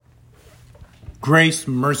Grace,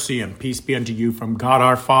 mercy, and peace be unto you from God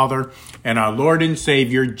our Father and our Lord and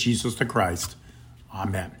Savior, Jesus the Christ.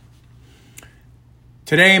 Amen.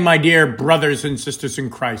 Today, my dear brothers and sisters in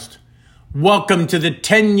Christ, welcome to the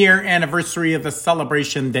 10-year anniversary of the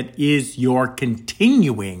celebration that is your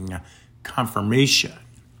continuing confirmation.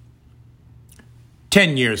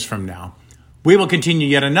 10 years from now, we will continue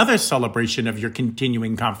yet another celebration of your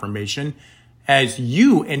continuing confirmation as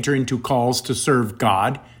you enter into calls to serve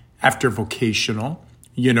God after vocational,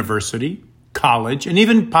 university, college, and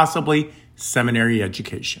even possibly seminary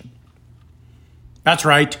education. That's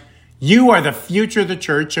right. You are the future of the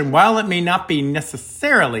church, and while it may not be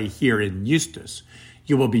necessarily here in Eustis,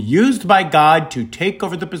 you will be used by God to take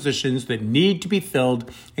over the positions that need to be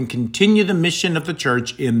filled and continue the mission of the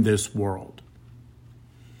church in this world.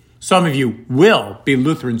 Some of you will be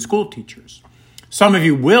Lutheran school teachers. Some of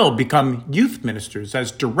you will become youth ministers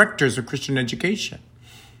as directors of Christian education.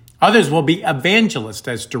 Others will be evangelists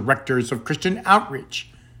as directors of Christian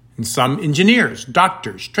outreach. And some engineers,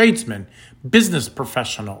 doctors, tradesmen, business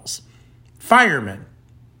professionals, firemen,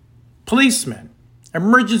 policemen,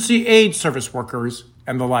 emergency aid service workers,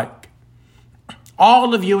 and the like.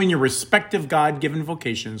 All of you in your respective God-given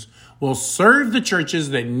vocations will serve the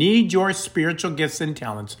churches that need your spiritual gifts and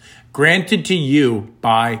talents granted to you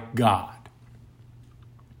by God.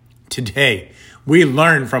 Today, we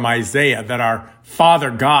learn from Isaiah that our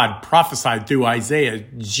Father God prophesied through Isaiah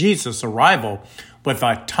Jesus' arrival with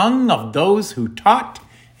a tongue of those who taught,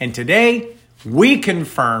 and today we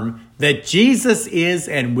confirm that Jesus is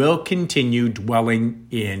and will continue dwelling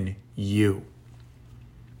in you.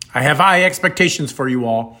 I have high expectations for you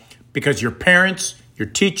all because your parents, your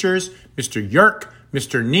teachers, Mr. Yerk,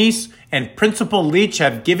 Mr. Neese, and Principal Leach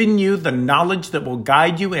have given you the knowledge that will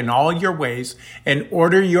guide you in all your ways and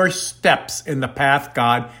order your steps in the path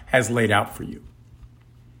God has laid out for you.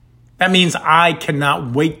 That means I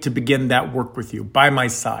cannot wait to begin that work with you by my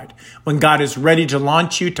side when God is ready to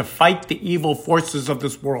launch you to fight the evil forces of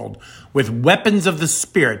this world with weapons of the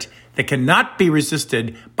Spirit that cannot be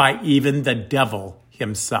resisted by even the devil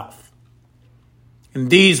himself. And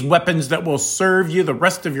these weapons that will serve you the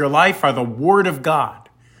rest of your life are the Word of God,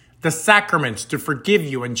 the sacraments to forgive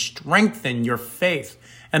you and strengthen your faith,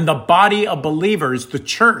 and the body of believers, the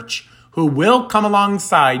church, who will come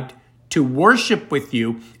alongside to worship with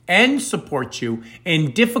you and support you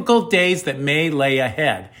in difficult days that may lay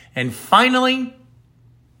ahead. And finally,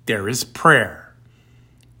 there is prayer.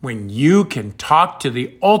 When you can talk to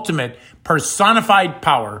the ultimate personified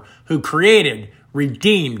power who created,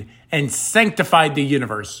 redeemed, and sanctified the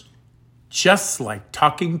universe, just like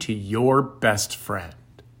talking to your best friend.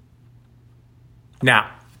 Now,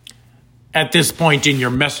 at this point in your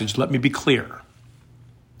message, let me be clear.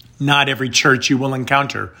 Not every church you will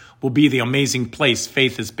encounter will be the amazing place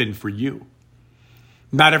faith has been for you.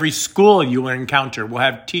 Not every school you will encounter will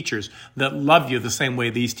have teachers that love you the same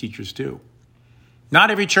way these teachers do.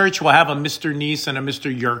 Not every church will have a Mr. Neese and a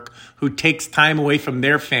Mr. Yerk who takes time away from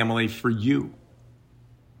their family for you.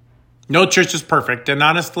 No church is perfect, and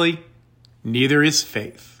honestly, neither is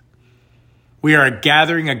faith. We are a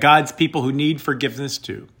gathering of God's people who need forgiveness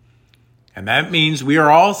too. And that means we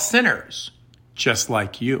are all sinners, just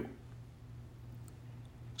like you.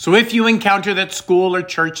 So if you encounter that school or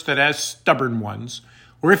church that has stubborn ones,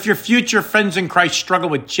 or if your future friends in Christ struggle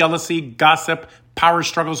with jealousy, gossip, power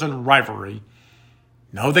struggles, and rivalry,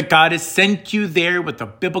 know that God has sent you there with the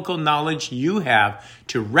biblical knowledge you have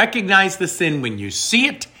to recognize the sin when you see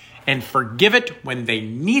it and forgive it when they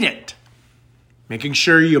need it, making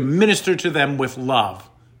sure you minister to them with love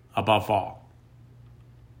above all.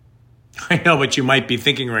 I know what you might be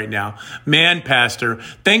thinking right now. Man, Pastor,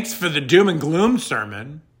 thanks for the doom and gloom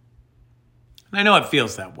sermon. And I know it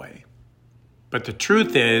feels that way. But the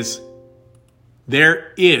truth is,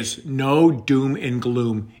 there is no doom and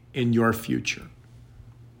gloom in your future.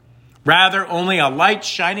 Rather, only a light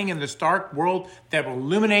shining in this dark world that will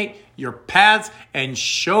illuminate your paths and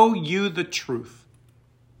show you the truth.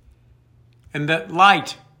 And that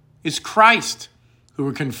light is Christ, who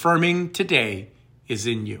we're confirming today is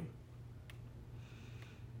in you.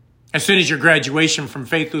 As soon as your graduation from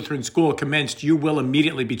Faith Lutheran School commenced, you will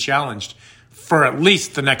immediately be challenged for at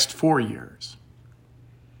least the next 4 years.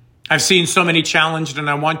 I've seen so many challenged, and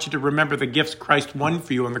I want you to remember the gifts Christ won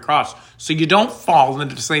for you on the cross so you don't fall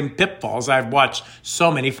into the same pitfalls I've watched so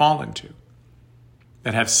many fall into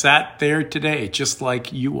that have sat there today just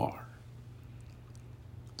like you are.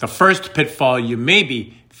 The first pitfall you may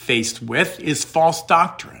be faced with is false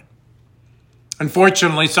doctrine.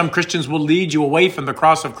 Unfortunately, some Christians will lead you away from the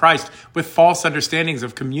cross of Christ with false understandings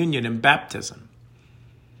of communion and baptism.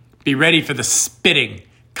 Be ready for the spitting,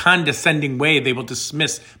 condescending way, they will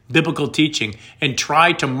dismiss biblical teaching and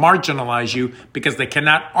try to marginalize you because they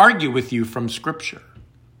cannot argue with you from Scripture.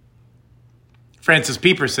 Francis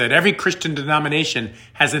Pieper said, every Christian denomination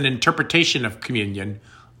has an interpretation of communion.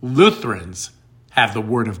 Lutherans have the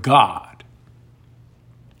Word of God.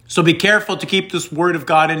 So be careful to keep this Word of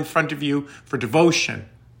God in front of you for devotion,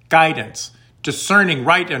 guidance, discerning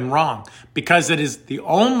right and wrong, because it is the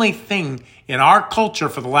only thing in our culture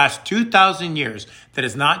for the last 2,000 years that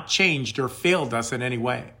has not changed or failed us in any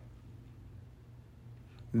way.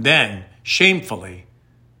 Then, shamefully,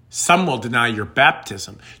 some will deny your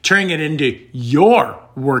baptism, turning it into your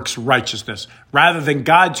works righteousness rather than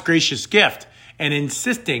God's gracious gift, and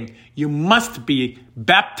insisting you must be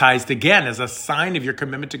baptized again as a sign of your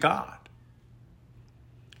commitment to God.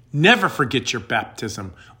 Never forget your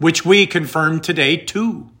baptism, which we confirm today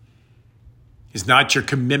too. Is not your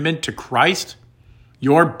commitment to Christ?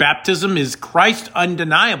 Your baptism is Christ's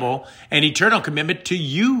undeniable and eternal commitment to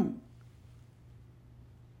you.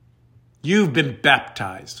 You've been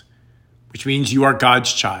baptized, which means you are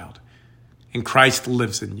God's child, and Christ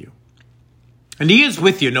lives in you. And He is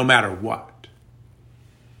with you no matter what.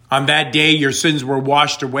 On that day, your sins were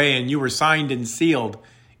washed away and you were signed and sealed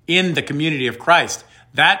in the community of Christ.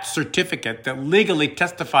 That certificate that legally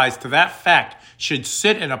testifies to that fact should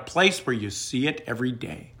sit in a place where you see it every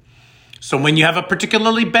day. So when you have a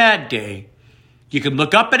particularly bad day, you can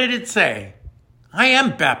look up at it and say, I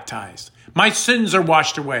am baptized. My sins are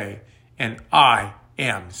washed away and I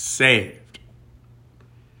am saved.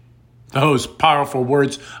 Those powerful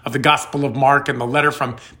words of the Gospel of Mark and the letter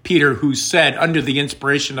from Peter, who said, under the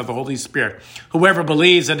inspiration of the Holy Spirit, whoever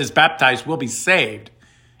believes and is baptized will be saved.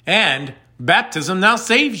 And baptism now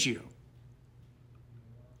saves you.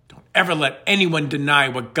 Don't ever let anyone deny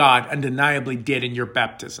what God undeniably did in your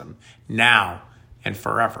baptism, now and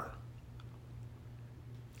forever.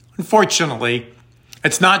 Unfortunately,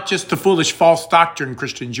 it's not just the foolish false doctrine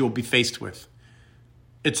Christians you will be faced with.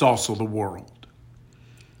 It's also the world.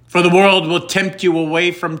 For the world will tempt you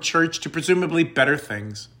away from church to presumably better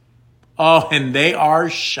things. Oh, and they are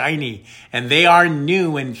shiny, and they are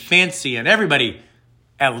new and fancy, and everybody,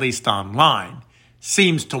 at least online,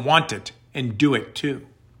 seems to want it and do it too.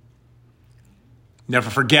 Never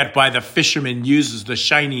forget why the fisherman uses the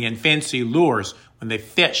shiny and fancy lures when they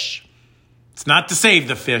fish. It's not to save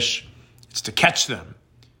the fish, it's to catch them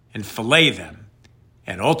and fillet them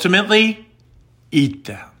and ultimately eat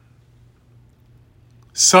them.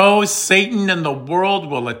 So Satan and the world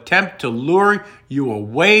will attempt to lure you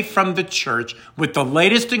away from the church with the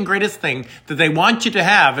latest and greatest thing that they want you to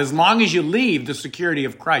have as long as you leave the security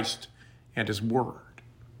of Christ and His Word.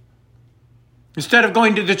 Instead of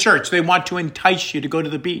going to the church, they want to entice you to go to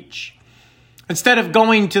the beach. Instead of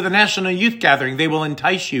going to the National Youth Gathering, they will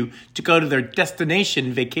entice you to go to their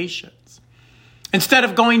destination vacations. Instead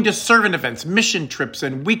of going to servant events, mission trips,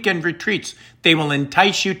 and weekend retreats, they will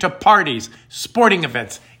entice you to parties, sporting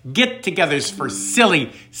events, get-togethers for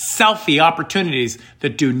silly selfie opportunities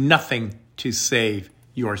that do nothing to save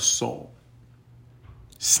your soul.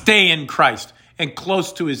 Stay in Christ and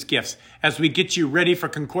close to His gifts as we get you ready for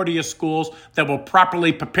Concordia schools that will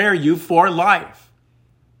properly prepare you for life.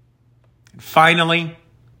 And finally,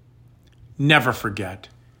 never forget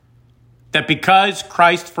that because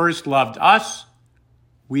Christ first loved us,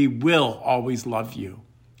 we will always love you,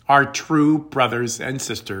 our true brothers and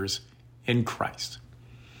sisters in Christ.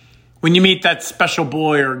 When you meet that special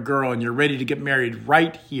boy or girl and you're ready to get married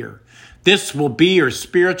right here, this will be your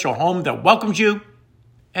spiritual home that welcomes you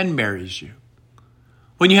and marries you.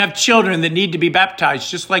 When you have children that need to be baptized,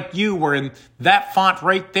 just like you were in that font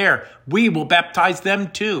right there, we will baptize them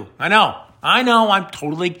too. I know, I'm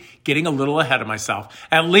totally getting a little ahead of myself,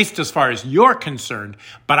 at least as far as you're concerned.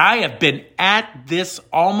 But I have been at this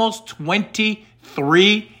almost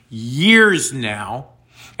 23 years now,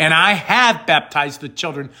 and I have baptized the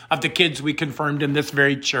children of the kids we confirmed in this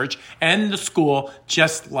very church and the school,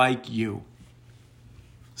 just like you.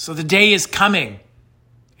 So the day is coming,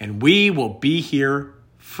 and we will be here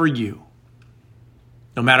for you.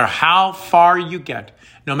 No matter how far you get,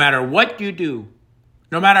 no matter what you do,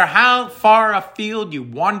 no matter how far afield you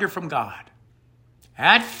wander from God,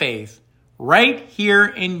 at Faith, right here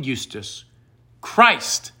in Eustis,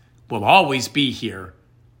 Christ will always be here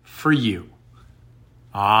for you.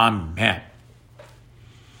 Amen.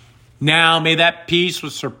 Now may that peace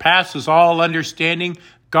which surpasses all understanding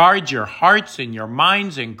guard your hearts and your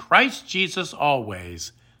minds in Christ Jesus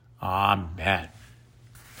always. Amen.